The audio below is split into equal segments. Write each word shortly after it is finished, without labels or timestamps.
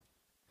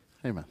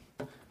Amen.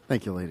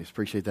 Thank you, ladies.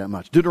 Appreciate that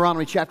much.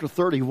 Deuteronomy chapter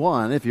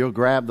 31, if you'll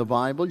grab the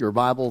Bible, your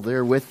Bible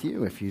there with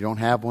you. If you don't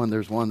have one,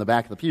 there's one in the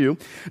back of the pew.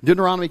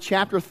 Deuteronomy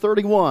chapter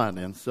 31.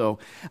 And so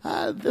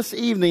this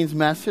evening's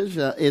message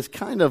is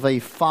kind of a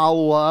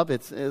follow-up.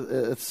 It's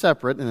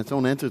separate in its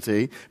own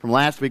entity from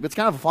last week, but it's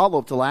kind of a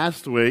follow-up to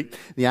last week,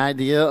 the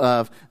idea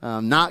of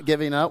not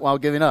giving up while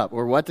giving up,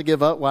 or what to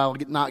give up while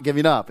not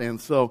giving up.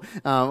 And so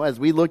as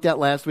we looked at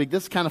last week,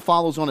 this kind of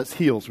follows on its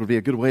heels would be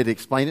a good way to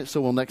explain it.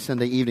 So will next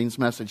Sunday evening's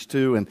message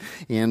too.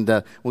 And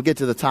we'll get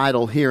to the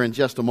title here in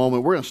just a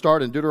moment. We're going to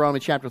start in Deuteronomy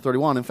chapter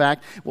 31. In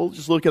fact, we'll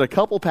just look at a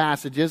couple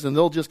passages, and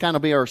they'll just kind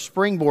of be our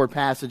springboard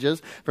passages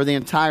for the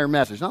entire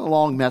message. Not a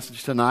long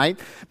message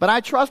tonight, but I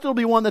trust it'll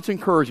be one that's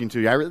encouraging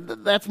to you.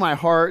 That's my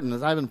heart, and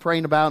as I've been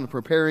praying about and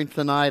preparing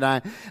tonight,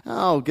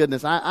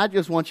 I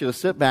just want you to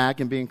sit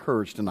back and be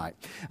encouraged tonight.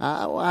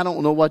 I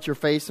don't know what you're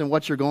facing,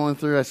 what you're going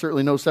through. I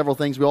certainly know several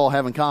things we all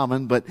have in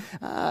common, but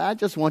I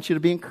just want you to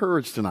be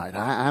encouraged tonight.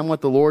 I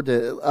want the Lord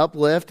to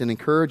uplift and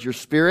encourage your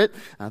spirit.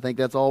 I think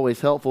that's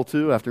always helpful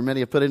too, after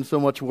many have put in so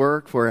much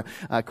work for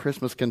a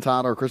Christmas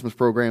cantata or Christmas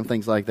program,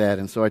 things like that.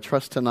 And so I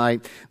trust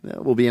tonight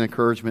will be an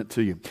encouragement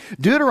to you.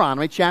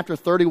 Deuteronomy chapter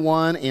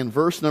 31 and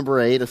verse number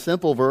 8, a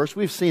simple verse.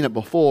 We've seen it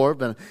before,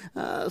 but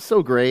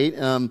so great,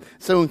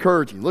 so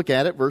encouraging. Look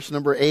at it, verse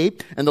number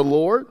 8. And the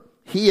Lord,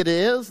 He it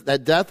is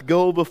that doth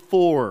go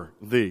before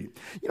thee.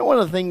 You know, one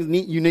of the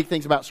unique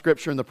things about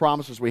Scripture and the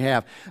promises we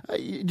have, do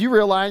you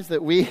realize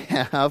that we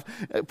have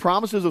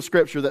promises of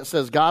Scripture that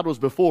says God was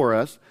before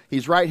us,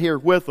 He's right here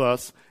with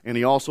us, and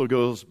He also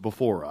goes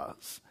before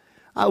us.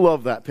 I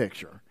love that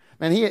picture.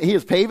 And he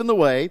is paving the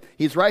way.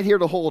 He's right here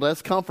to hold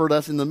us, comfort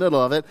us in the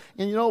middle of it.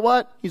 And you know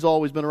what? He's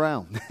always been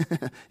around.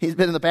 He's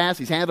been in the past.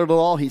 He's handled it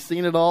all. He's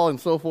seen it all and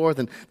so forth.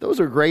 And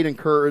those are great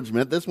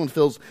encouragement. This one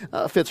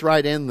fits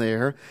right in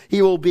there.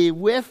 He will be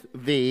with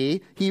thee.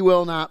 He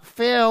will not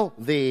fail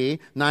thee,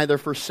 neither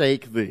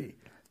forsake thee.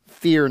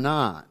 Fear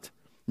not,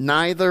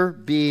 neither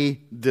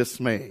be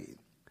dismayed.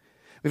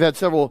 We've had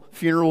several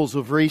funerals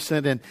of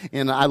recent,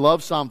 and I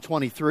love Psalm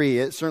 23.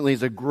 It certainly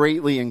is a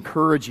greatly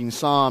encouraging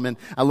psalm, and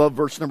I love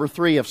verse number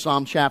 3 of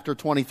Psalm chapter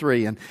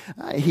 23. And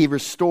He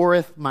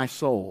restoreth my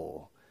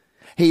soul.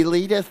 He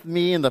leadeth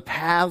me in the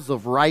paths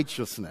of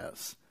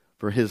righteousness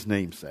for His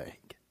name's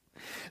sake.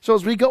 So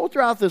as we go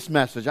throughout this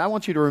message, I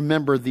want you to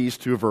remember these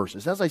two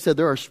verses. As I said,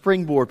 there are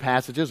springboard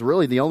passages,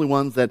 really the only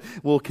ones that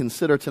we'll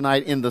consider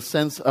tonight in the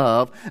sense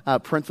of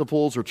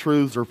principles or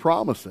truths or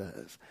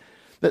promises.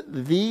 But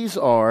these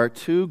are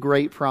two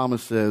great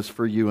promises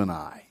for you and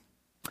I.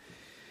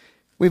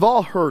 We've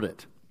all heard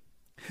it.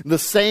 The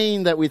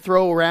saying that we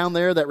throw around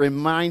there that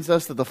reminds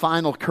us that the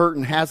final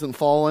curtain hasn't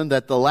fallen,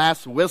 that the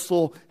last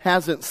whistle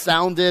hasn't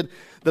sounded,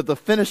 that the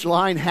finish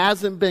line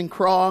hasn't been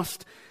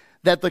crossed,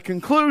 that the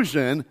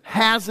conclusion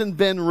hasn't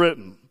been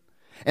written.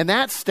 And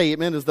that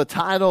statement is the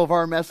title of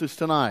our message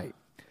tonight.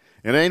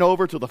 It ain't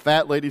over till the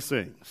fat lady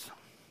sings.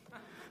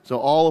 So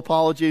all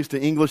apologies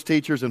to English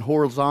teachers and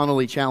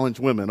horizontally challenged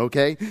women,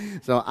 okay?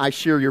 So I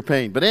share your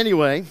pain. But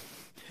anyway,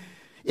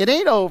 it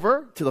ain't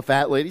over till the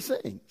fat lady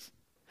sings.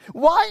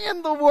 Why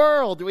in the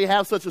world do we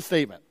have such a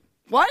statement?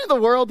 Why in the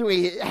world do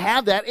we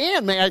have that?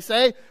 And may I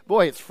say,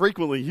 boy, it's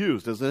frequently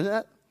used, isn't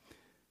it?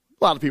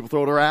 A lot of people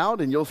throw it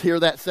around, and you'll hear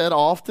that said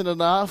often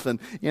enough, and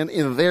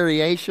in a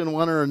variation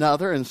one or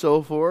another, and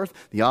so forth.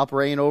 The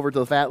opera ain't over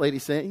till the fat lady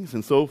sings,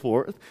 and so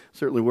forth.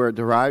 Certainly where it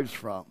derives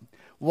from.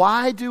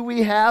 Why do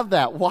we have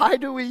that? Why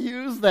do we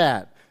use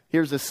that?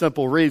 Here's a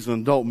simple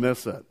reason. Don't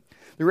miss it.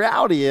 The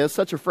reality is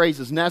such a phrase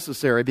is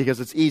necessary because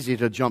it's easy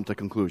to jump to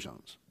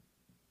conclusions.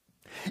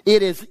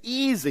 It is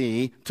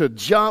easy to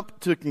jump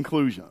to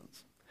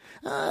conclusions,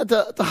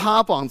 to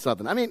hop on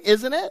something. I mean,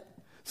 isn't it?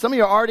 Some of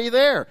you are already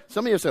there.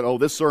 Some of you said, oh,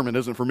 this sermon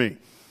isn't for me.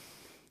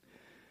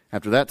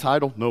 After that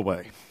title, no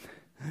way.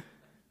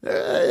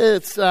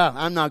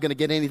 I'm not going to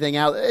get anything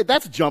out.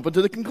 That's jumping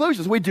to the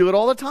conclusions. We do it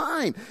all the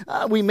time.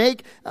 We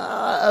make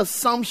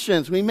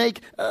assumptions. We make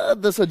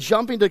this a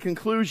jumping to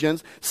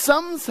conclusions.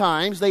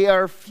 Sometimes they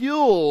are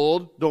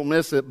fueled, don't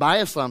miss it, by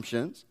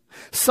assumptions.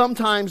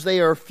 Sometimes they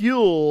are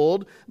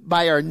fueled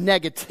by our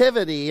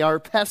negativity, our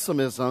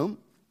pessimism.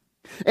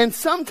 And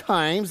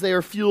sometimes they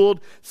are fueled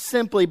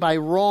simply by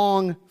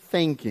wrong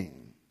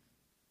thinking.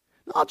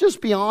 I'll just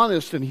be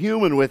honest and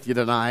human with you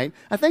tonight.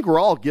 I think we're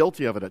all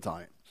guilty of it at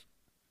times.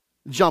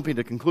 Jumping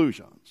to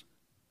conclusions.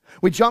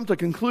 We jump to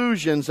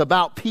conclusions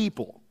about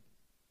people.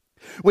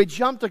 We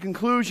jump to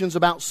conclusions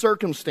about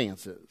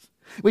circumstances.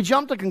 We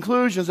jump to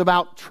conclusions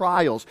about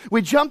trials.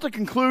 We jump to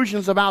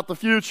conclusions about the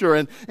future.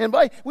 And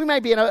boy, we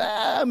may be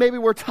maybe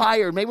we're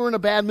tired. Maybe we're in a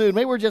bad mood.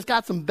 Maybe we're just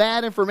got some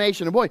bad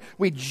information. And boy,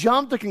 we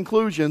jump to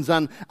conclusions.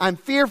 And I'm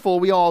fearful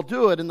we all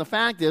do it. And the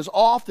fact is,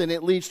 often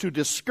it leads to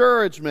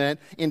discouragement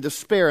and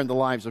despair in the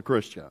lives of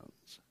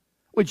Christians.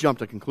 We jump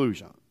to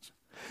conclusions.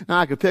 Now,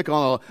 I could pick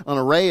on an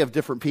array of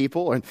different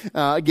people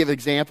and give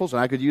examples, and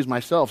I could use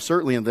myself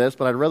certainly in this,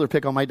 but I'd rather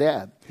pick on my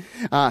dad.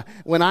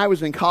 When I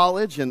was in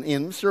college,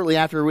 and certainly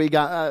after we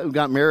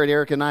got married,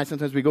 Eric and I,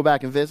 sometimes we go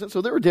back and visit.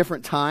 So there were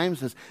different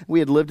times as we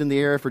had lived in the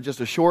area for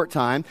just a short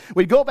time.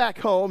 We'd go back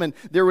home, and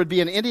there would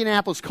be an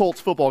Indianapolis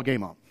Colts football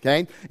game on.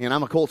 Okay, and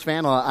I'm a Colts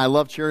fan. I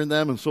love cheering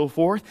them and so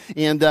forth.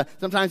 And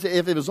sometimes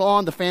if it was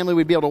on, the family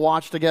would be able to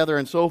watch together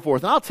and so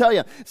forth. And I'll tell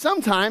you,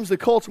 sometimes the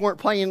Colts weren't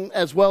playing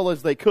as well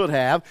as they could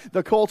have.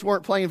 The Colts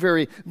weren't playing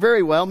very,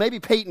 very well. Maybe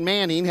Peyton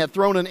Manning had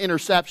thrown an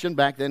interception.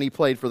 Back then he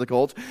played for the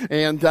Colts.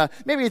 And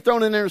maybe he'd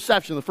thrown an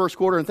interception in the first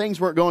quarter and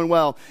things weren't going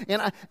well.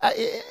 And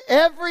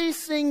every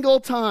single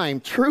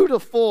time, true to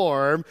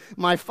form,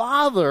 my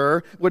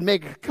father would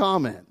make a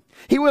comment.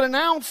 He would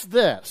announce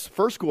this: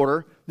 first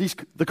quarter,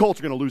 the Colts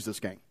are going to lose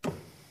this game.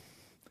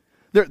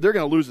 They're going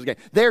to lose this game.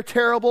 They're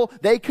terrible.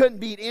 They couldn't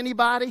beat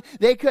anybody.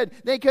 They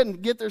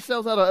couldn't get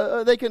themselves out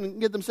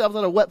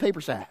of a wet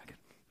paper sack.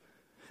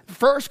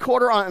 First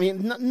quarter,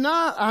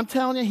 I'm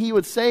telling you, he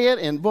would say it,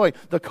 and boy,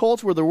 the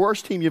Colts were the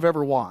worst team you've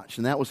ever watched,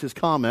 and that was his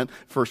comment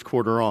first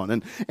quarter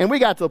on. And we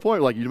got to the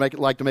point like,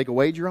 like to make a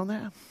wager on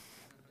that?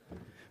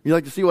 You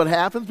like to see what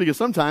happens? Because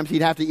sometimes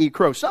he'd have to eat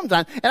crow.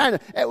 Sometimes, and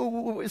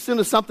as soon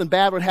as something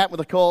bad would happen with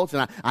the Colts,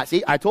 and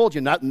I told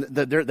you,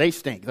 they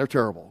stink. They're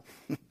terrible.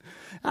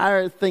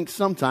 I think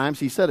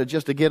sometimes he said it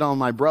just to get on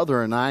my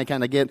brother and I,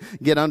 kind of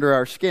get under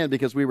our skin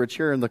because we were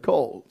cheering the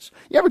Colts.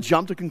 You ever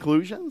jump to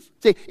conclusions?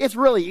 See, it's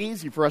really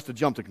easy for us to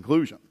jump to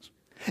conclusions.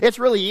 It's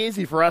really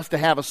easy for us to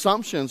have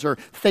assumptions or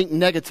think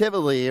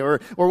negatively or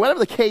whatever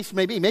the case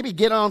may be. Maybe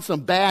get on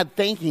some bad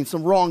thinking,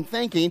 some wrong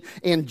thinking,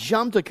 and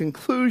jump to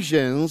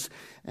conclusions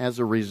as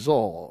a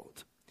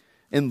result.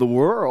 In the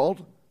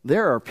world,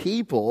 there are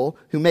people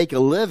who make a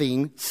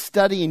living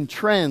studying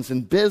trends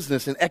in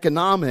business and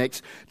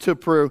economics to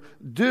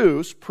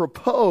produce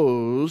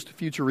proposed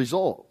future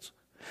results,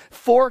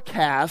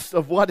 forecasts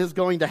of what is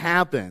going to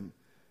happen.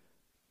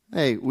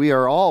 Hey, we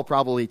are all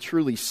probably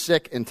truly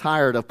sick and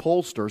tired of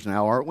pollsters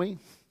now, aren't we?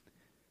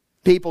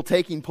 People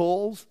taking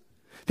polls,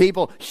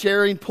 people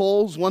sharing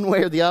polls one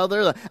way or the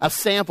other. A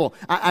sample,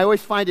 I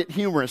always find it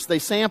humorous. They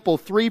sample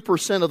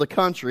 3% of the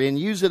country and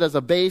use it as a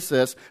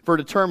basis for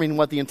determining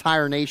what the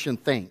entire nation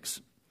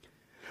thinks.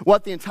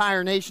 What the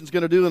entire nation's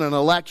going to do in an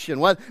election,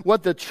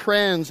 what the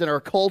trends in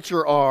our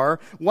culture are,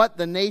 what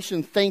the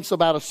nation thinks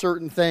about a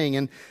certain thing.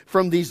 And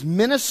from these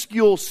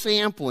minuscule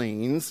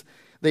samplings,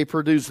 they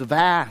produce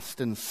vast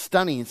and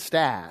stunning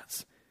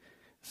stats.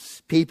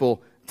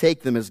 People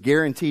take them as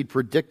guaranteed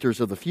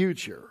predictors of the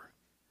future.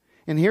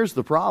 And here's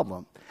the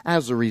problem.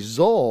 As a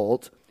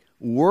result,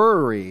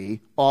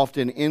 worry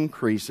often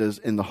increases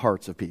in the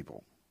hearts of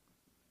people.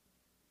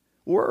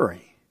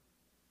 Worry.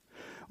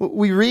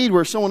 We read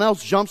where someone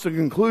else jumps to a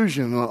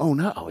conclusion. Oh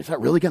no, is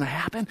that really going to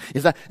happen?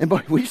 And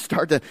boy, we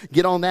start to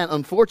get on that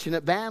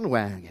unfortunate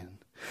bandwagon.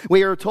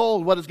 We are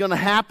told what is going to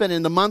happen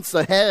in the months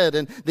ahead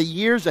and the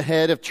years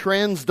ahead if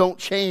trends don't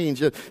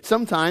change.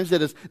 Sometimes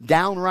it is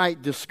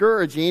downright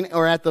discouraging,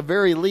 or at the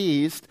very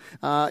least,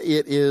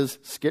 it is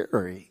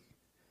scary.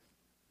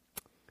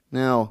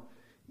 Now,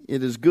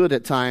 it is good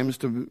at times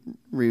to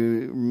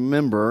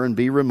remember and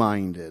be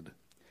reminded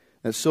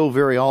that so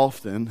very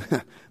often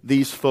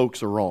these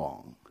folks are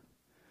wrong.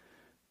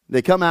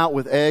 They come out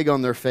with egg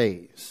on their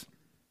face.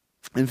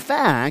 In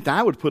fact,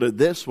 I would put it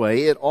this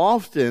way: it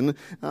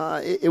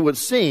would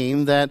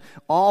seem that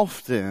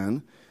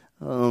often,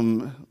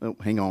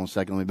 hang on a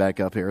second, let me back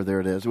up here. There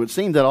it is. It would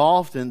seem that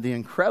often the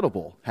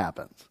incredible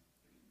happens.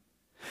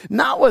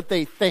 Not what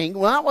they think,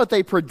 not what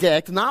they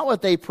predict, not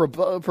what they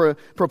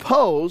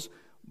propose,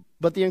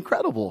 but the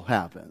incredible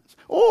happens.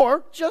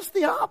 Or just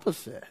the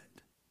opposite,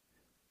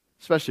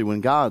 especially when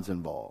God's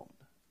involved.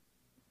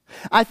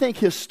 I think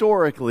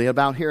historically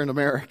about here in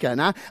America, and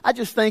I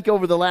just think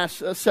over the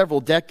last several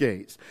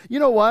decades. You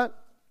know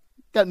what?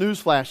 Got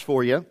news flash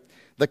for you.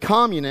 The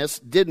communists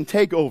didn't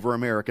take over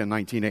America in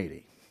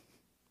 1980.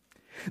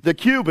 The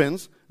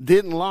Cubans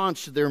didn't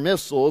launch their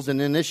missiles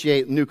and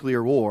initiate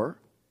nuclear war.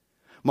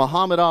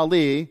 Muhammad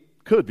Ali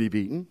could be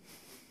beaten.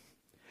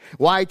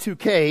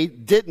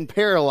 Y2K didn't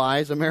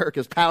paralyze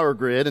America's power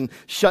grid and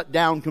shut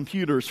down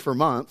computers for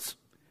months.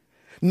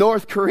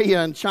 North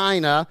Korea and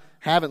China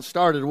haven't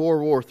started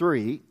World War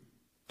III.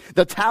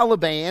 The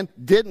Taliban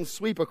didn't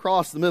sweep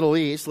across the Middle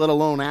East, let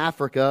alone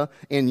Africa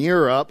and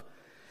Europe.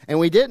 And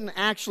we didn't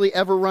actually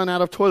ever run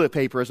out of toilet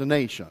paper as a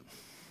nation.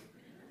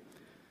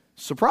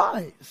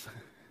 Surprise.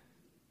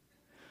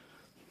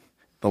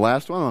 The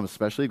last one I'm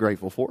especially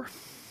grateful for.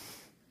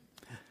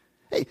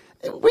 Hey,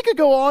 we could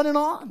go on and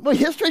on. But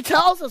history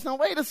tells us, now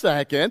wait a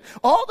second,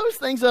 all those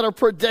things that are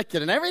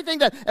predicted and everything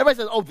that everybody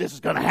says, oh, this is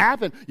going to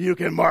happen, you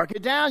can mark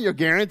it down, you're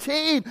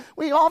guaranteed.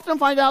 We often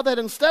find out that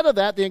instead of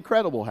that, the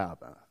incredible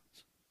happens.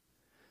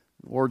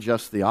 Or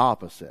just the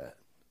opposite.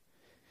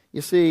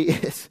 You see,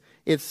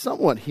 it's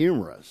somewhat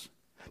humorous.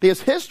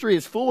 Because history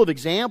is full of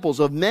examples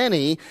of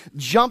many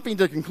jumping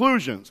to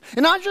conclusions.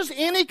 And not just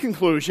any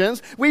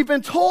conclusions. We've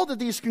been told that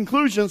these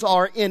conclusions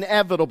are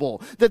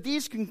inevitable. That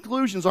these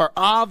conclusions are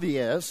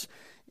obvious.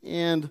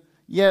 And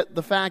yet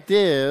the fact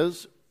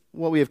is,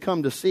 what we have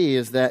come to see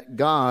is that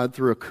God,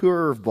 through a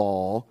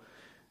curveball,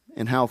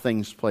 and how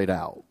things played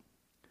out.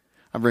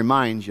 I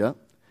remind you,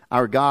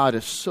 our God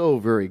is so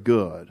very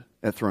good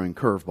at throwing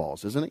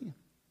curveballs, isn't he?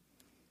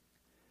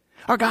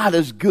 Our God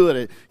is good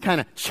at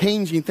kind of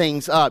changing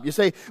things up. You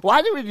say,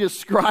 why do we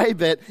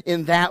describe it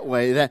in that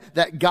way,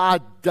 that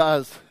God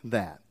does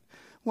that?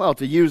 Well,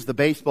 to use the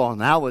baseball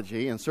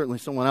analogy, and certainly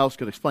someone else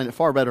could explain it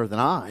far better than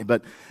I,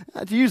 but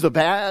to use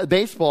the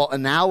baseball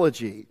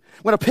analogy,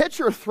 when a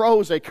pitcher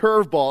throws a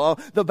curveball,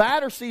 the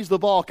batter sees the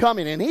ball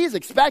coming, and he's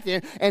expecting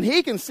it, and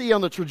he can see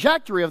on the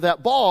trajectory of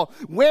that ball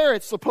where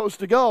it's supposed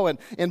to go.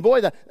 And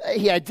boy,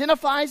 he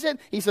identifies it.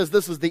 He says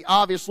this is the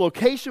obvious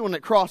location when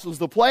it crosses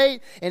the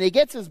plate, and he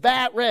gets his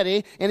bat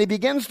ready, and he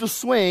begins to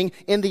swing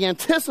in the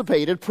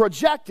anticipated,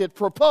 projected,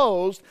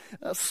 proposed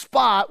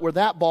spot where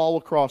that ball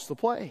will cross the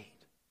plate.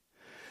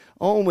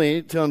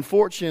 Only to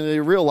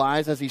unfortunately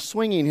realize as he's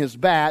swinging his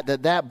bat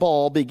that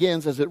ball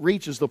begins as it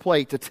reaches the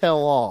plate to tail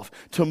off,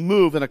 to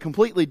move in a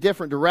completely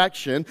different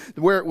direction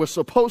where it was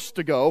supposed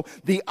to go,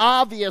 the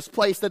obvious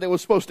place that it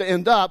was supposed to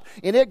end up,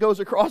 and it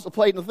goes across the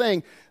plate and the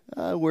thing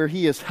where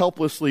he is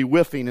helplessly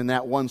whiffing in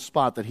that one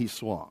spot that he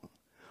swung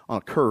on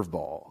a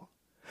curveball.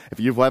 If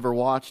you've ever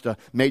watched a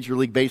Major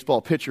League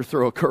Baseball pitcher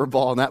throw a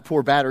curveball and that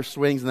poor batter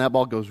swings and that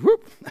ball goes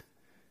whoop.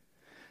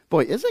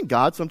 Boy, isn't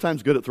God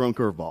sometimes good at throwing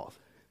curveballs?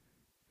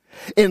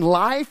 In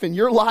life, in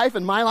your life,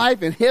 in my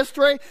life, in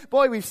history,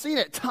 boy, we've seen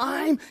it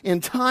time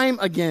and time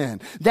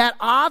again. That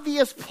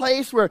obvious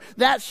place where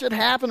that should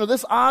happen, or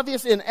this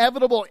obvious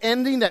inevitable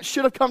ending that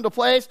should have come to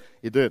place,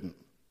 it didn't.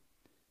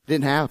 It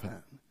didn't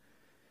happen.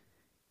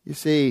 You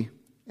see,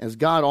 as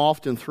God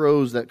often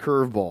throws that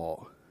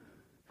curveball,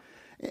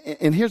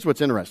 and here's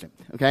what's interesting,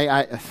 okay?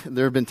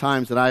 There have been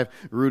times that I've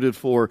rooted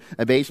for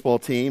a baseball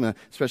team,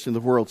 especially in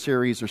the World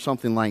Series or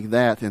something like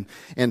that.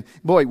 And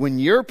boy, when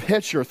your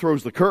pitcher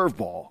throws the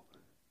curveball,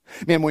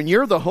 man, when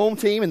you're the home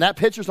team and that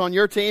pitcher's on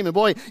your team, and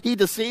boy, he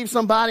deceives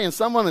somebody and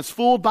someone is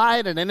fooled by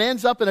it and it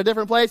ends up in a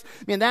different place,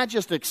 man, that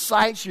just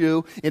excites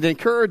you, it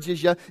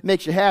encourages you,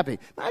 makes you happy.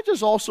 I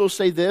just also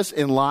say this,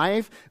 in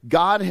life,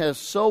 God has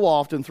so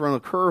often thrown a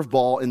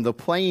curveball in the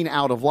playing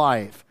out of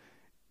life,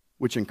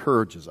 which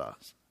encourages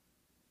us.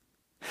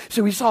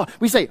 So we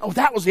say, oh,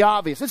 that was the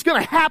obvious. It's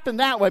going to happen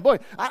that way. Boy,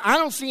 I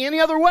don't see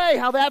any other way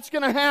how that's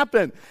going to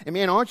happen. And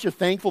man, aren't you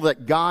thankful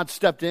that God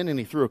stepped in and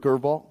he threw a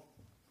curveball?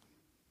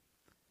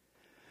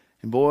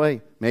 And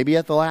boy, maybe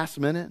at the last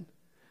minute,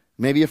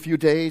 maybe a few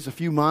days, a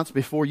few months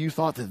before you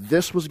thought that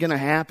this was going to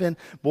happen,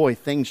 boy,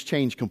 things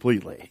changed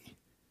completely.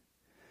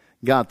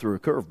 God threw a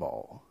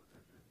curveball.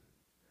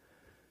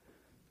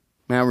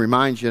 Now, I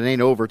remind you, it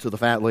ain't over till the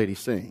fat lady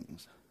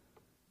sings.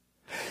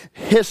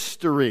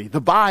 History, the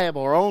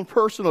Bible, our own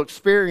personal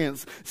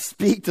experience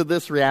speak to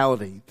this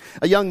reality.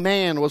 A young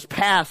man was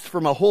passed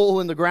from a hole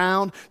in the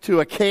ground to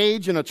a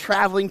cage in a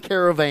traveling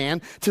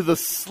caravan to the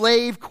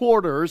slave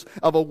quarters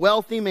of a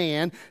wealthy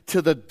man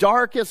to the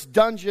darkest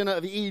dungeon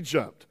of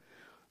Egypt,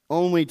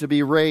 only to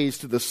be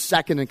raised to the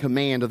second in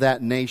command of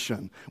that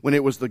nation when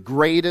it was the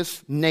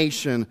greatest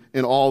nation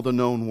in all the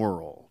known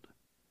world.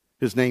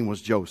 His name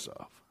was Joseph.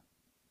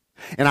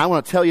 And I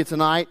want to tell you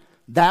tonight,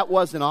 that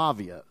wasn't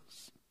obvious.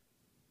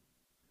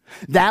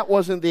 That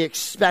wasn't the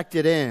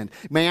expected end.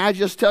 May I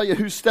just tell you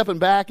who's stepping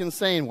back and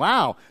saying,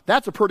 wow,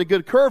 that's a pretty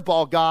good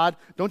curveball, God.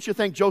 Don't you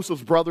think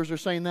Joseph's brothers are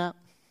saying that?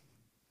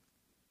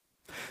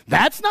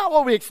 That's not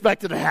what we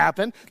expected to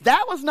happen.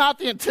 That was not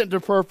the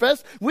intended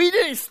purpose. We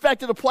didn't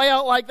expect it to play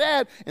out like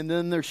that. And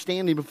then they're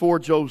standing before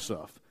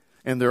Joseph,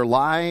 and their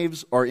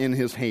lives are in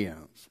his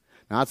hands.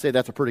 Now, I'd say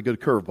that's a pretty good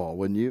curveball,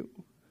 wouldn't you?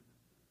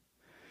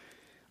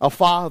 A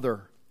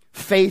father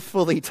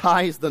faithfully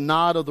ties the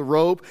knot of the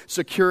rope,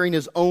 securing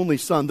his only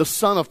son, the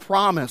son of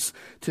promise,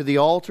 to the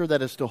altar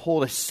that is to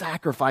hold a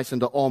sacrifice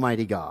unto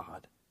Almighty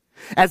God.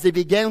 As he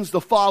begins to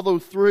follow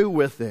through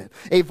with it,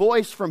 a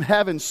voice from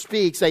heaven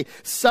speaks, a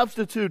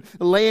substitute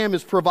lamb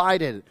is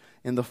provided,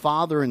 and the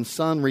father and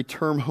son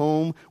return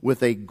home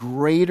with a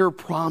greater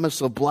promise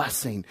of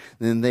blessing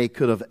than they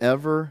could have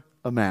ever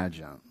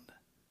imagined.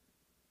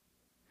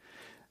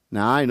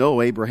 Now, I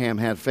know Abraham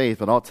had faith,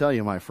 but I'll tell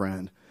you, my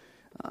friend,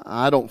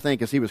 I don't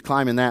think as he was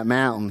climbing that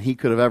mountain, he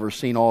could have ever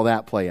seen all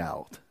that play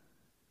out.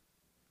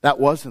 That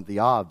wasn't the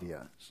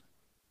obvious.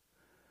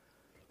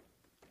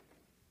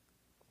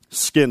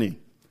 Skinny,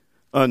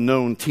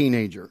 unknown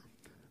teenager,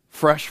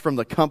 fresh from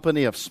the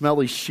company of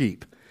smelly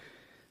sheep,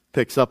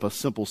 picks up a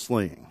simple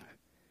sling,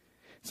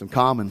 some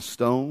common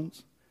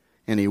stones,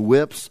 and he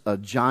whips a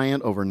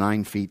giant over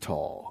 9 feet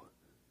tall.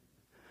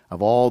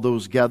 Of all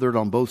those gathered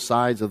on both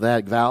sides of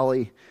that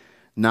valley,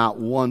 not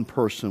one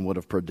person would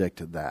have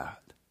predicted that.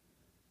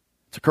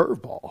 It's a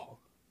curveball.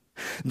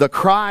 The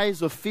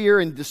cries of fear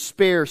and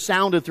despair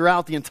sounded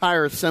throughout the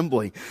entire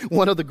assembly.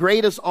 One of the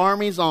greatest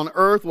armies on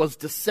earth was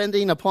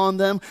descending upon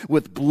them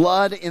with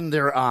blood in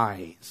their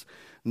eyes,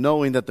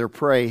 knowing that their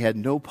prey had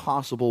no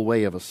possible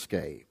way of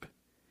escape.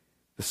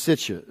 The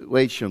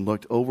situation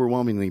looked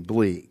overwhelmingly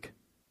bleak.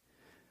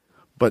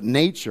 But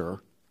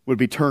nature would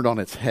be turned on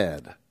its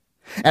head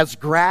as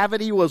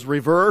gravity was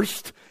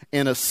reversed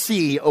and a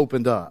sea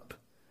opened up.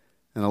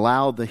 and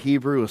allowed the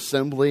Hebrew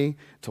assembly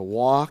to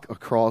walk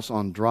across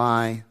on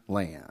dry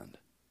land,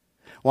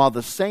 while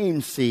the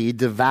same sea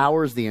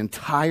devours the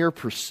entire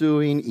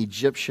pursuing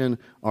Egyptian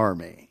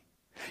army.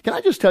 Can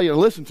I just tell you,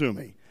 listen to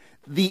me,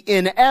 the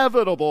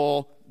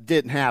inevitable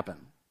didn't happen.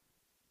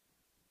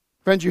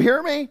 Friends, you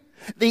hear me?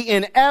 The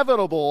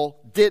inevitable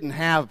didn't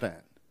happen.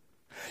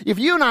 If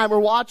you and I were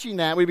watching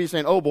that, we'd be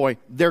saying, oh boy,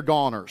 they're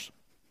goners.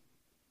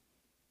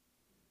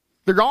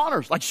 They're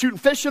goners, like shooting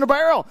fish in a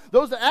barrel.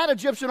 That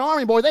Egyptian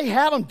army, boy, they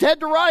had them dead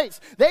to rights.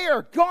 They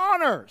are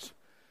goners.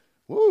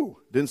 Woo,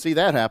 didn't see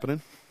that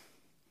happening.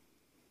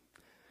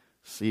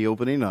 Sea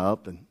opening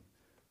up and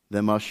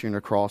them ushering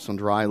across on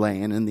dry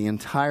land, and the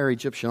entire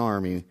Egyptian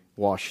army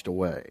washed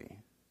away.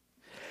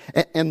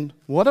 And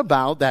what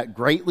about that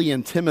greatly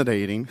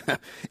intimidating,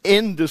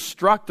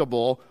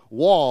 indestructible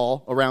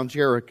wall around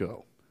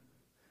Jericho?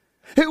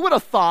 Who would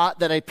have thought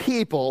that a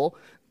people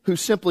who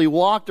simply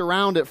walked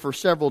around it for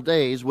several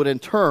days would in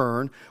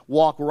turn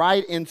walk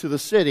right into the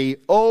city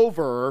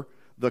over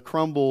the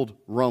crumbled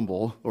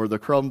rumble or the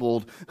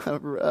crumbled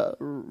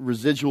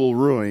residual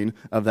ruin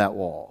of that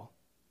wall?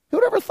 Who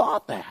would ever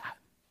thought that?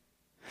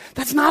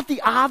 That's not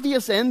the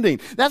obvious ending.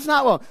 That's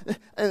not, well,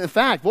 in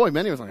fact, boy,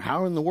 many of us are like,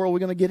 how in the world are we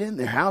going to get in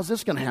there? How's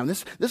this going to happen?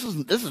 This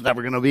is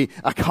never going to be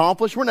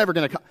accomplished. We're never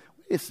going to,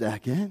 wait a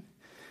second.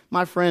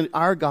 My friend,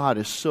 our God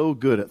is so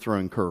good at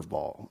throwing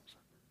curveballs.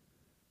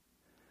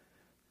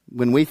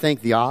 When we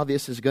think the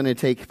obvious is going to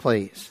take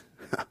place,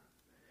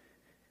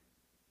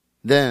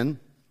 then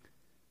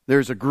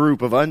there's a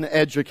group of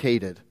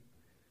uneducated,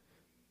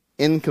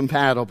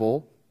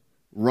 incompatible,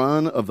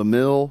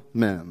 run-of-the-mill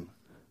men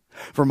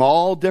from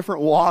all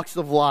different walks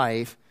of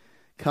life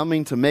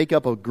coming to make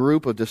up a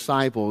group of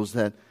disciples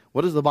that,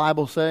 what does the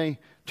Bible say?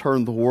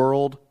 Turn the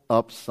world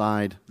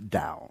upside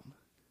down.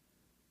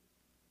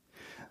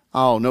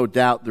 Oh, no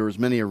doubt there was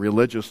many a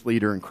religious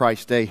leader in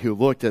Christ's day who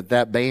looked at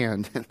that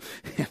band,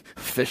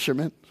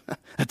 fishermen,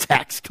 a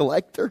tax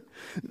collector,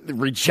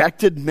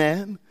 rejected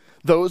men,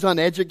 those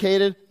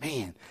uneducated.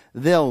 Man,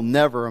 they'll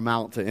never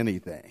amount to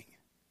anything.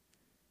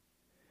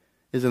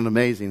 Isn't it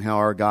amazing how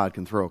our God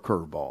can throw a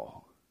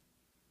curveball?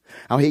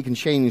 How He can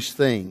change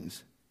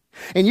things.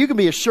 And you can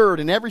be assured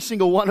in every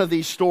single one of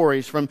these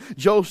stories, from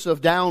Joseph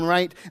down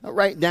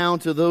right down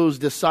to those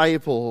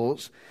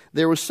disciples,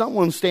 there was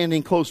someone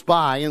standing close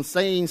by and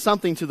saying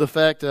something to the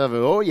effect of,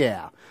 oh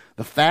yeah,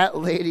 the fat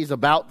lady's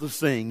about to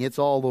sing, it's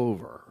all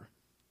over.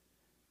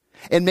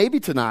 And maybe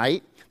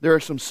tonight, there are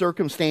some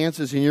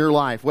circumstances in your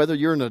life, whether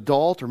you're an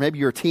adult or maybe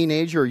you're a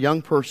teenager or a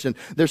young person,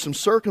 there's some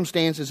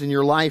circumstances in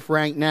your life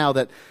right now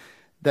that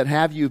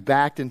have you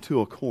backed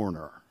into a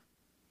corner.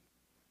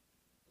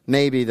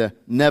 Maybe the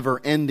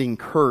never-ending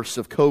curse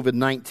of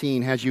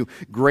COVID-19 has you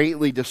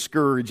greatly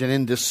discouraged and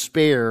in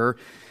despair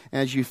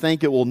as you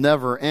think it will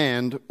never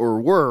end, or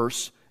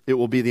worse, it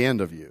will be the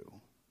end of you.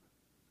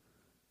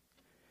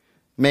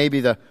 Maybe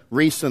the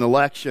recent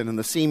election and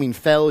the seeming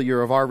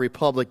failure of our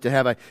republic to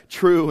have a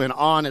true and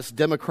honest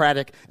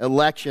democratic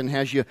election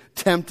has you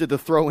tempted to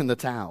throw in the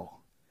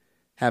towel,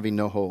 having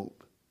no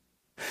hope.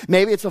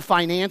 Maybe it's a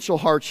financial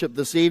hardship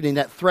this evening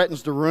that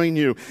threatens to ruin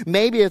you.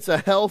 Maybe it's a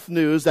health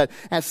news that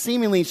has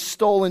seemingly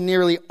stolen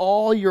nearly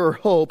all your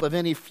hope of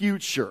any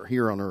future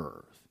here on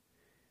earth.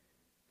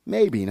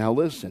 Maybe, now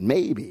listen,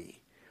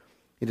 maybe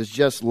it is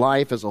just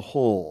life as a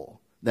whole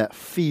that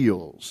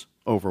feels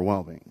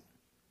overwhelming.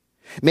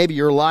 Maybe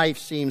your life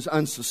seems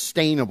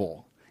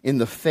unsustainable in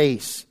the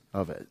face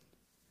of it.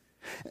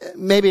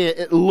 Maybe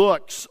it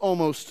looks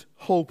almost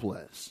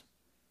hopeless.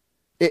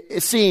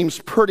 It seems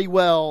pretty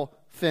well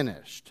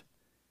finished.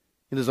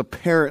 It is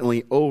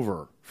apparently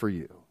over for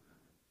you.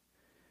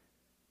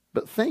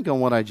 But think on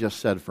what I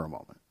just said for a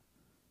moment.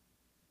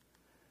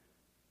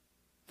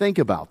 Think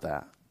about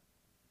that.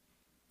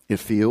 It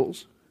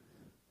feels,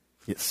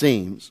 it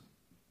seems,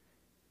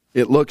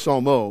 it looks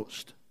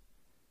almost,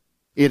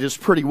 it is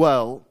pretty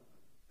well,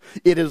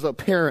 it is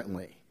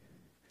apparently.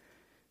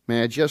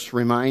 May I just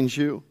remind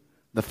you,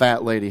 the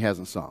fat lady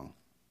hasn't sung.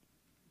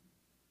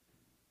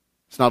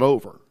 It's not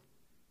over.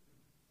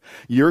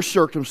 Your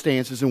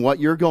circumstances and what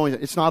you're going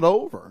through, it's not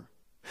over.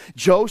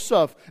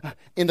 Joseph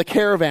in the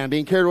caravan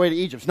being carried away to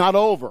Egypt, it's not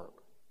over.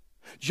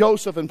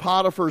 Joseph in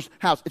Potiphar's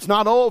house, it's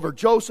not over.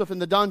 Joseph in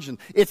the dungeon,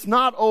 it's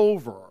not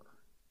over.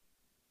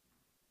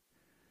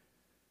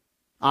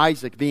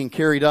 Isaac being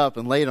carried up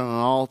and laid on an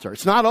altar,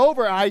 it's not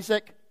over,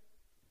 Isaac.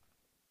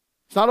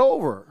 It's not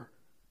over.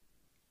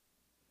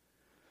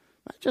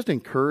 I just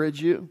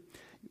encourage you.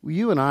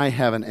 You and I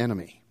have an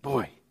enemy.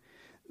 Boy,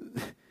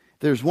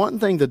 there's one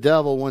thing the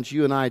devil wants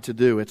you and I to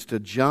do. It's to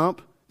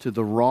jump to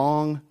the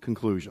wrong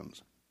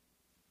conclusions.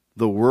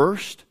 The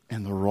worst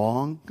and the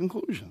wrong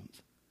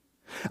conclusions.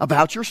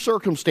 About your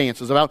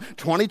circumstances, about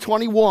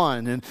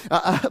 2021, and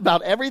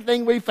about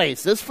everything we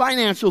face, this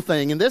financial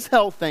thing and this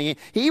health thing.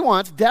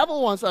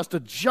 Devil wants us to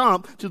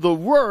jump to the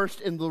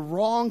worst and the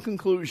wrong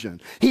conclusion.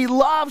 He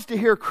loves to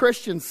hear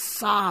Christians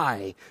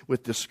sigh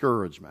with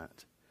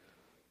discouragement.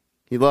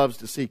 He loves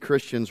to see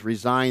Christians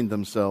resign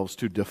themselves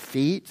to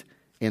defeat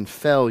and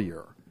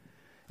failure.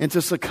 and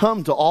to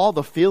succumb to all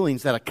the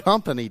feelings that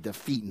accompany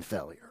defeat and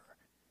failure.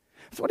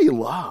 That's what he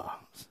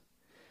loves.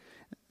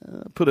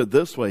 Put it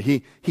this way,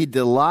 he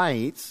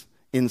delights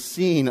in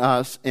seeing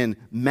us in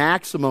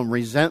maximum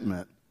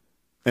resentment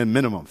and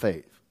minimum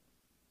faith.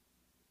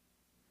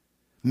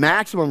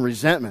 Maximum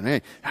resentment.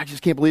 Hey, I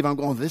just can't believe I'm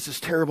going, this is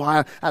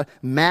terrible.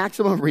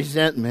 Maximum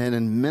resentment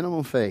and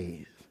minimum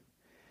faith.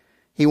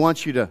 He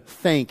wants you to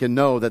think and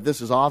know that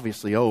this is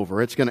obviously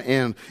over. It's going to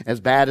end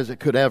as bad as it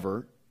could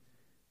ever.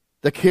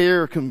 The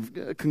clear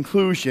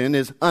conclusion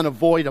is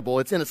unavoidable.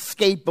 It's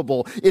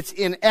inescapable. It's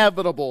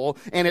inevitable.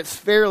 And it's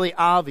fairly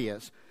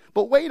obvious.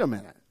 But wait a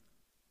minute.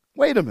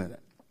 Wait a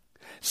minute.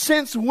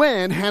 Since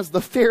when has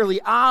the fairly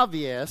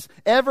obvious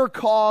ever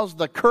caused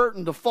the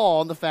curtain to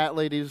fall and the fat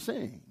lady to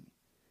sing?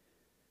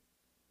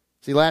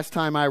 See, last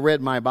time I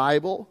read my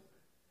Bible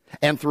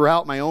and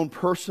throughout my own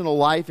personal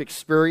life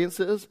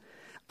experiences,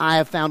 I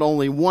have found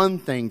only one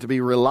thing to be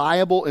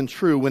reliable and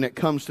true when it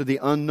comes to the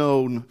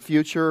unknown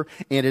future,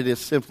 and it is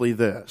simply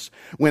this.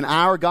 When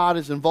our God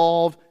is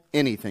involved,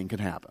 anything can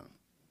happen.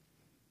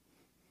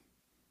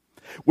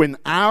 When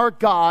our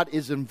God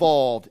is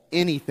involved,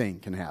 anything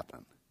can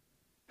happen.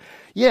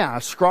 Yeah,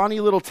 a scrawny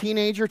little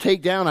teenager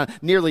take down a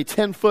nearly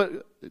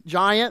 10-foot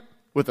giant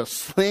with a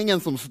sling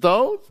and some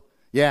stones?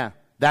 Yeah,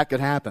 that could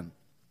happen.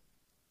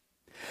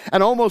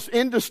 An almost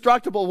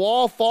indestructible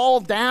wall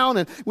fall down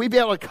and we'd be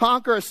able to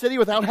conquer a city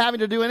without having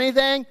to do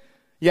anything?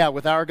 Yeah,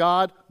 with our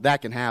God,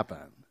 that can happen.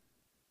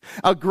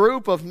 A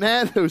group of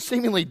men who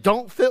seemingly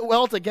don't fit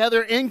well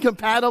together,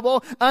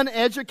 incompatible,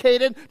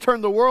 uneducated,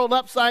 turn the world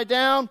upside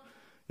down?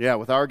 Yeah,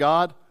 with our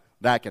God,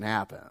 that can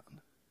happen.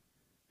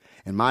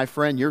 And my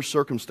friend, your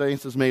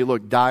circumstances may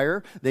look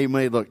dire. They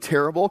may look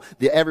terrible.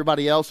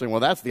 Everybody else saying, well,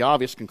 that's the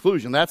obvious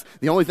conclusion. That's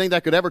the only thing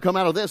that could ever come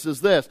out of this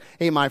is this.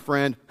 Hey, my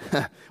friend,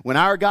 when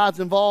our God's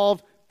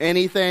involved,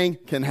 anything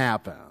can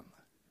happen.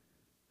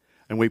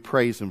 And we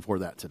praise Him for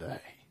that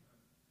today.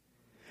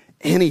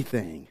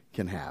 Anything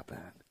can happen.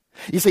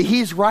 You see,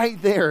 He's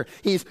right there.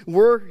 He's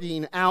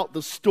working out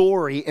the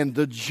story and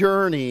the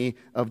journey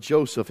of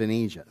Joseph in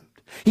Egypt.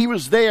 He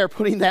was there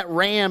putting that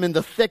ram in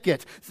the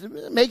thicket,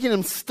 making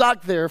him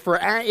stuck there for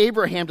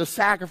Abraham to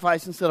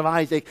sacrifice instead of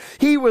Isaac.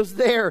 He was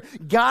there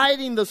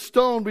guiding the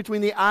stone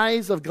between the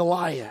eyes of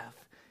Goliath.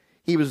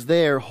 He was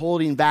there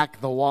holding back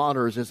the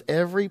waters as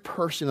every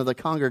person of the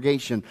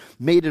congregation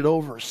made it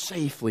over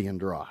safely and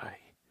dry.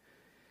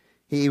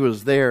 He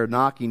was there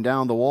knocking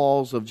down the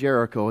walls of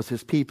Jericho as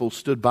his people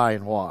stood by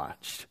and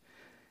watched.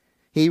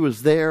 He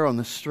was there on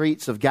the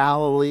streets of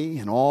Galilee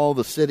and all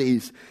the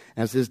cities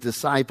as his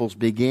disciples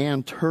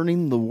began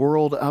turning the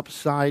world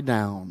upside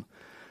down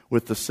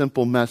with the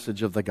simple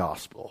message of the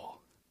gospel,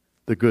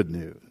 the good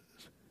news.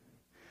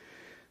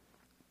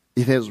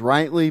 It has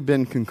rightly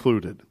been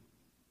concluded,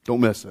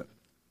 don't miss it.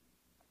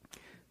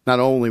 Not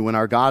only when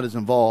our God is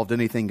involved,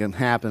 anything can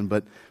happen,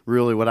 but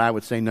really what I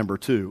would say number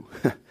 2,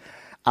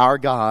 our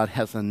God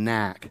has a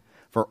knack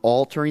for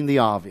altering the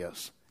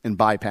obvious and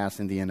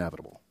bypassing the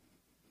inevitable.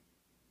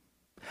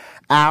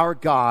 Our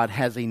God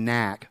has a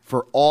knack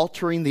for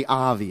altering the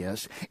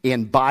obvious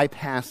and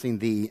bypassing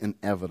the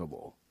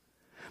inevitable.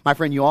 My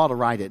friend, you ought to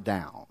write it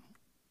down.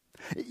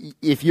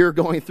 If you're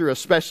going through a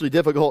especially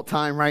difficult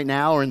time right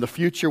now or in the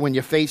future when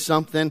you face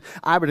something,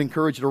 I would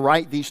encourage you to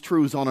write these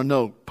truths on a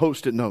note,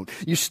 post-it note.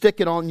 You stick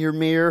it on your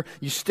mirror,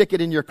 you stick it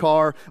in your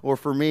car, or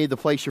for me, the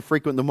place you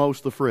frequent the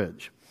most, the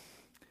fridge.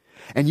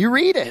 And you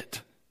read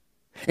it.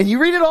 And you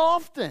read it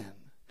often.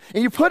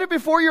 And you put it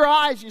before your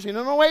eyes, you say,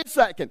 no, wait a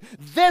second.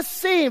 This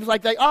seems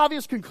like the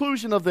obvious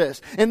conclusion of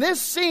this. And this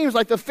seems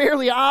like the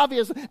fairly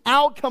obvious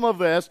outcome of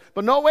this.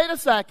 But no, wait a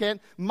second.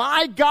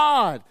 My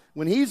God,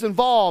 when He's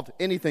involved,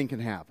 anything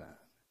can happen.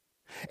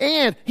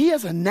 And He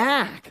has a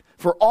knack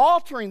for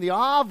altering the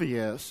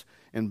obvious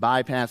and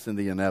bypassing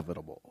the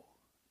inevitable.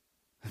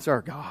 That's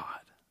our God.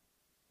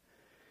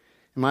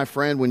 And my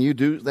friend, when you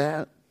do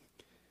that,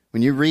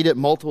 when you read it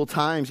multiple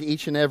times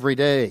each and every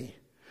day,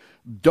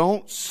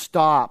 don't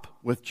stop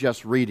with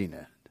just reading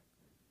it.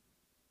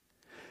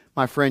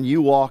 My friend, you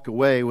walk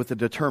away with the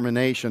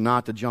determination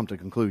not to jump to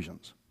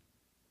conclusions.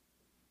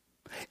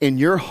 In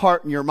your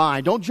heart and your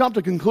mind, don't jump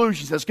to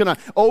conclusions that's going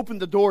to open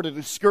the door to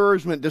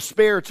discouragement,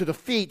 despair, to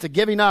defeat, to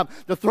giving up,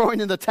 to throwing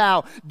in the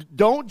towel.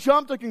 Don't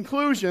jump to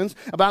conclusions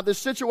about this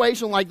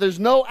situation like there's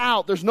no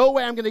out, there's no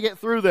way I'm going to get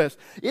through this.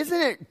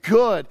 Isn't it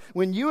good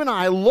when you and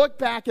I look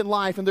back in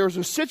life and there's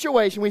a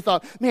situation we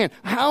thought, man,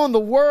 how in the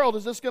world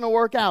is this going to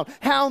work out?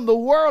 How in the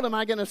world am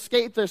I going to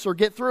escape this or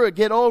get through it,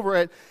 get over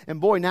it? And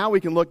boy, now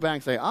we can look back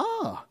and say,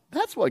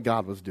 that's what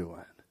God was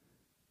doing.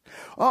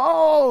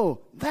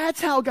 Oh,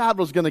 that's how God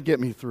was going to get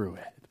me through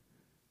it.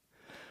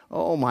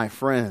 Oh, my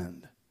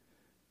friend.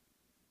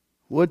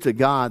 Would to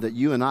God that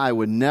you and I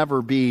would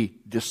never be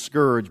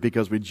discouraged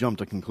because we jump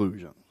to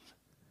conclusions.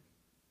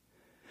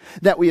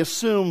 That we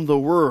assume the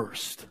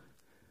worst,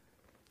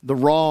 the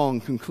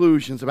wrong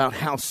conclusions about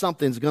how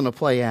something's going to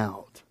play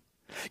out.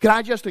 Can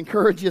I just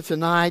encourage you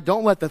tonight,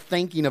 don't let the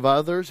thinking of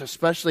others,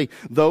 especially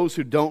those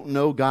who don't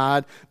know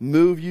God,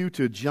 move you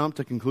to jump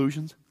to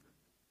conclusions.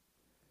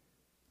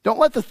 Don't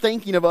let the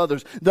thinking of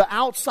others, the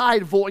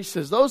outside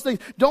voices, those things,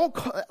 don't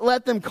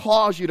let them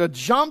cause you to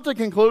jump to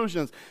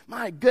conclusions.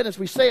 My goodness,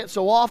 we say it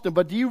so often,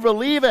 but do you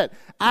believe it?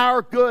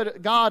 Our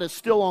good God is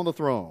still on the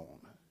throne.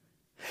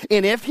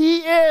 And if He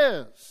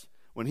is,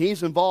 when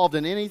He's involved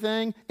in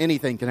anything,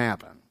 anything can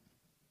happen.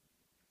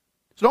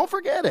 So don't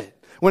forget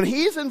it. When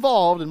He's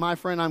involved, and my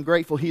friend, I'm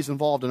grateful He's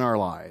involved in our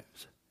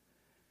lives.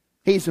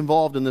 He's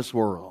involved in this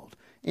world.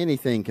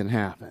 Anything can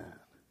happen.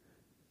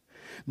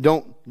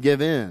 Don't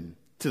give in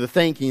to the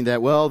thinking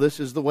that, well, this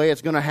is the way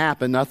it's going to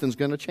happen. Nothing's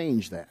going to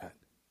change that.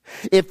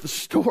 If the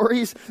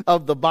stories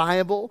of the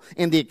Bible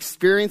and the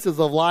experiences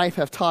of life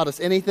have taught us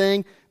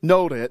anything,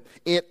 note it.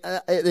 It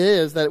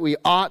is that we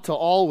ought to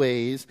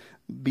always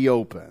be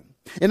open.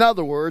 In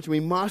other words, we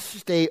must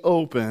stay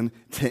open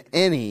to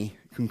any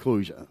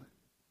conclusion.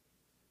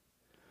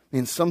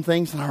 And some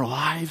things in our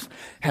lives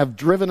have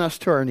driven us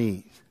to our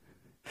knees.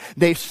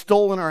 They've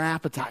stolen our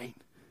appetite.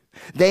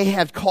 They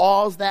have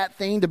caused that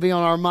thing to be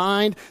on our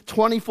mind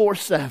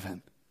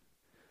 24/7.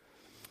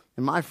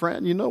 And my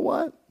friend, you know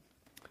what?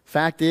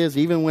 Fact is,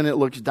 even when it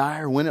looks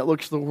dire, when it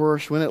looks the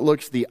worst, when it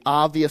looks the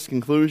obvious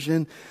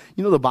conclusion,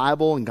 you know the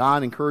Bible and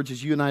God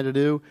encourages you and I to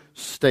do?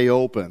 Stay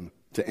open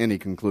to any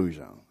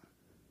conclusion.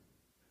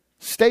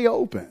 Stay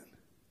open.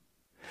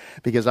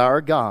 Because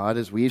our God,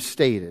 as we've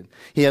stated,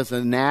 He has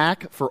a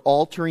knack for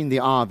altering the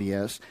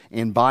obvious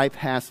and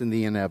bypassing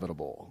the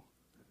inevitable.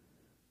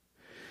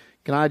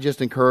 Can I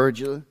just encourage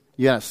you?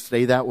 Yes,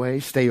 stay that way.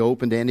 Stay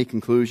open to any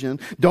conclusion.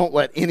 Don't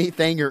let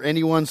anything or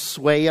anyone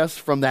sway us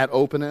from that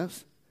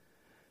openness.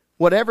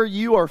 Whatever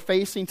you are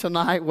facing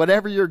tonight,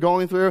 whatever you're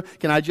going through,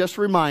 can I just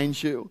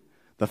remind you,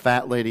 the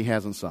fat lady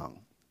hasn't sung.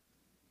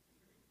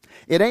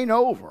 It ain't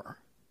over.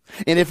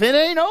 And if it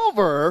ain't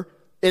over,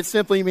 it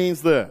simply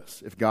means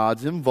this. If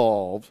God's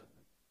involved,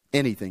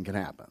 anything can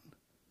happen.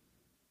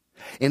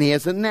 And He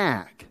has a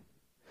knack.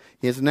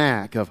 He has a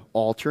knack of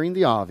altering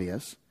the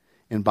obvious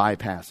and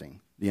bypassing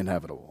the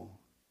inevitable.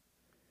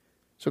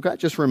 So can I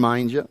just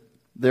remind you,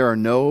 there are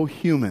no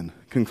human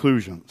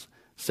conclusions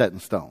set in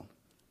stone.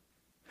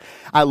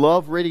 I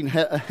love reading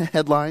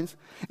headlines,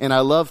 and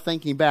I love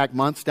thinking back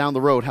months down the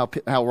road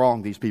how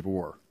wrong these people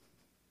were.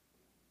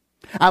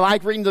 I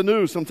like reading the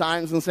news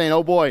sometimes and saying,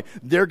 oh boy,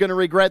 they're going to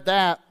regret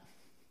that.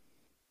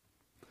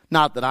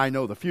 Not that I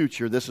know the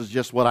future, this is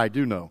just what I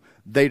do know.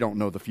 They don't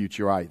know the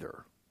future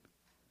either.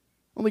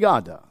 Only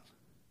God does.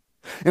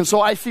 And so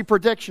I see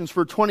predictions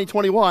for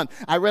 2021.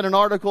 I read an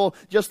article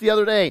just the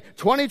other day.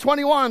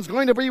 2021 is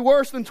going to be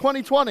worse than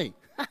 2020.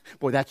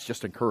 Boy, that's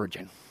just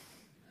encouraging.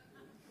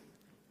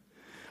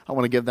 I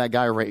want to give that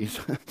guy a raise.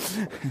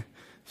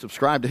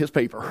 Subscribe to his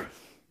paper.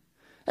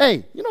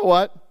 Hey, you know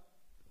what?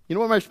 You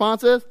know what my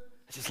response is?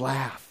 I just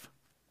laugh.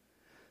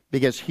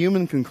 Because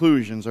human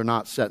conclusions are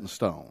not set in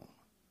stone.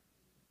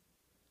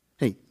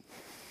 Hey,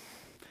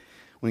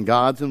 when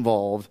God's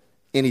involved,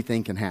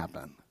 anything can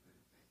happen.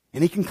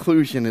 Any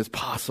conclusion is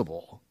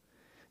possible.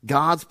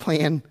 God's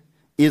plan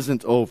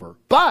isn't over.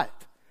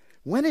 But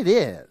when it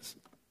is,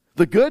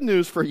 the good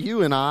news for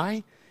you and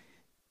I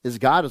is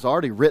God has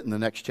already written the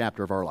next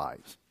chapter of our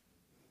lives.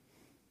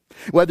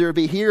 Whether it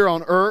be here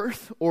on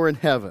earth or in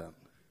heaven.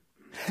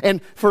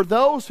 And for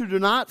those who do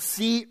not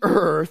see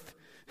does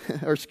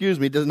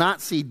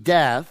not see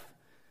death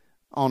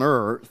on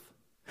earth,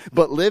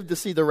 but live to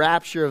see the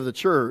rapture of the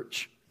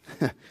church,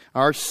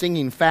 our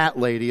singing fat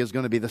lady is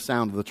going to be the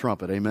sound of the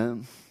trumpet.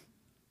 Amen?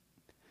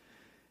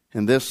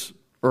 And this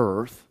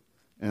earth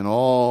and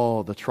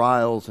all the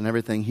trials and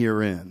everything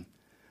herein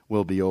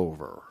will be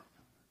over.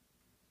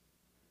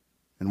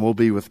 And we'll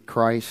be with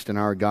Christ and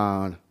our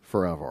God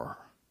forever.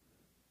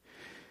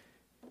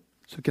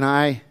 So can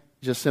I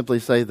just simply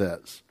say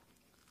this?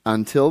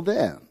 Until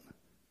then,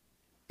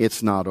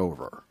 it's not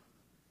over.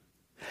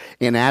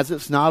 And as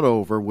it's not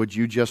over, would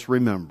you just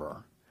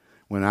remember,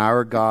 when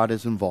our God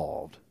is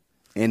involved,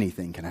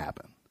 anything can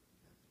happen.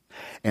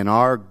 And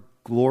our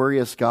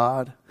glorious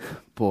God,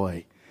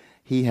 boy,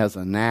 He has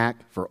a knack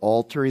for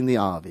altering the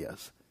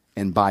obvious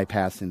and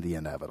bypassing the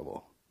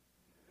inevitable.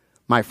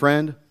 My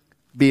friend,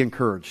 be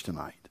encouraged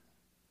tonight.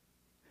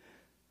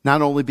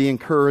 Not only be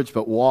encouraged,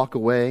 but walk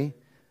away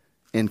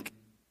and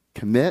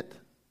commit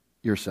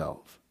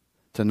yourself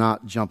to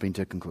not jumping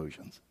to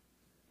conclusions.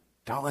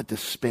 Don't let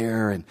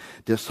despair and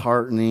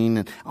disheartening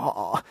and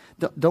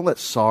don't let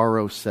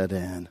sorrow set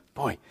in.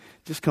 Boy,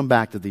 just come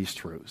back to these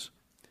truths.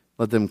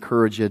 Let them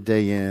encourage you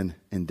day in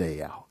and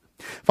day out.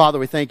 Father,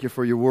 we thank you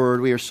for your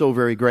word. We are so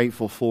very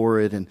grateful for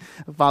it. And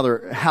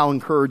Father, how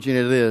encouraging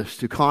it is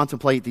to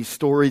contemplate these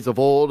stories of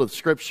old, of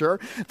Scripture,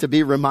 to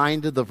be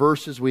reminded the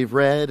verses we've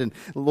read. And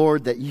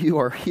Lord, that you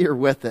are here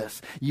with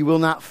us. You will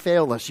not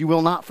fail us. You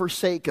will not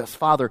forsake us.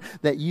 Father,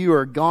 that you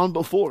are gone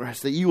before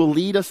us, that you will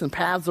lead us in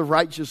paths of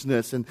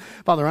righteousness. And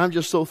Father, I'm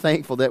just so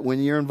thankful that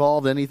when you're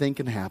involved, anything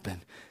can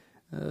happen.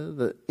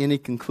 That any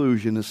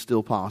conclusion is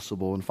still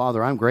possible. And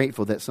Father, I'm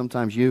grateful that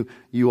sometimes you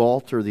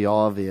alter the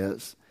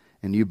obvious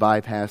and you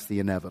bypass the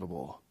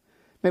inevitable.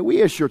 May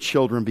we as your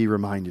children be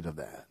reminded of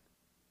that.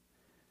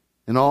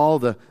 and all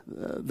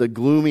the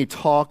gloomy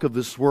talk of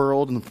this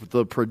world and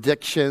the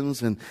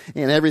predictions and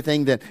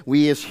everything that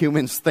we as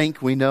humans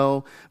think we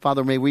know,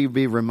 Father, may we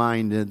be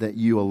reminded that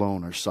you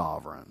alone are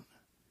sovereign.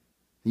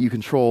 You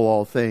control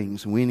all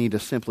things, and we need to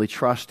simply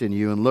trust in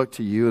you and look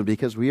to you. And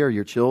because we are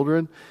your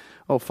children,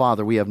 oh,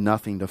 Father, we have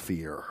nothing to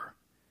fear.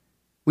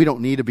 We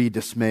don't need to be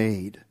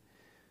dismayed.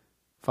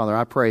 Father,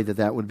 I pray that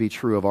that would be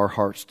true of our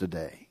hearts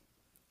today.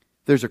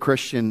 There's a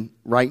Christian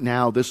right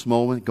now, this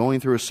moment,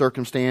 going through a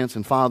circumstance,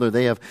 and Father,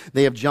 they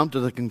have jumped to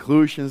the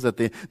conclusions that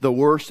the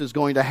worst is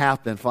going to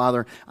happen.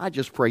 Father, I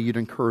just pray you'd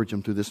encourage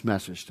them through this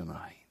message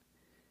tonight.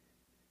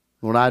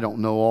 Lord, I don't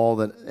know all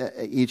that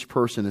each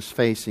person is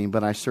facing,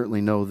 but I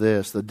certainly know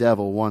this: the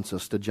devil wants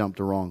us to jump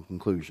to wrong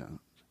conclusions.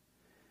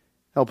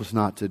 Help us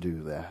not to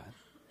do that.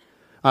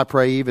 I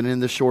pray even in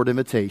this short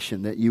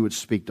invitation that you would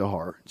speak to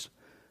hearts.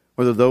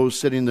 Whether those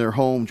sitting in their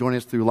home join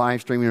us through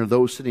live streaming or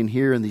those sitting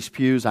here in these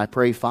pews, I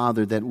pray,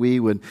 Father, that we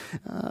would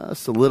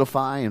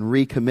solidify and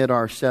recommit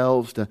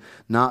ourselves to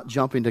not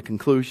jumping to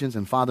conclusions.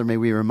 And Father, may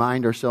we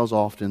remind ourselves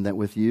often that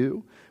with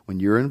you, when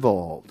you're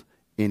involved,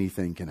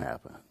 anything can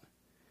happen.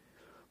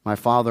 My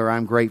Father,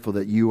 I'm grateful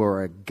that you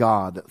are a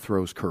God that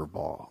throws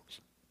curveballs.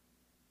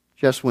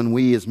 Just when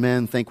we as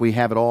men think we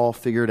have it all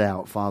figured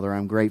out, Father,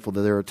 I'm grateful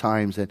that there are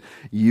times that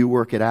you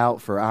work it out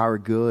for our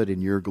good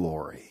and your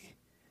glory.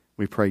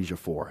 We praise you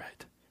for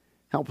it.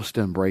 Help us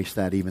to embrace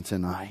that even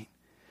tonight.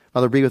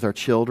 Father, be with our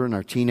children,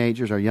 our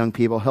teenagers, our young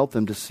people. Help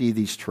them to see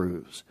these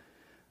truths.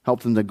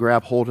 Help them to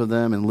grab hold of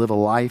them and live a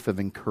life of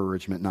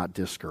encouragement, not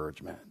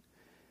discouragement.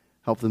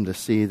 Help them to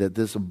see that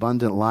this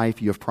abundant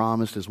life you have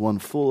promised is one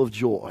full of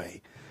joy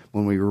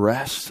when we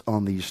rest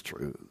on these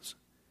truths.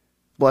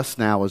 Bless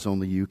now as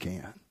only you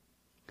can.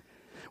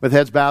 With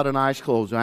heads bowed and eyes closed,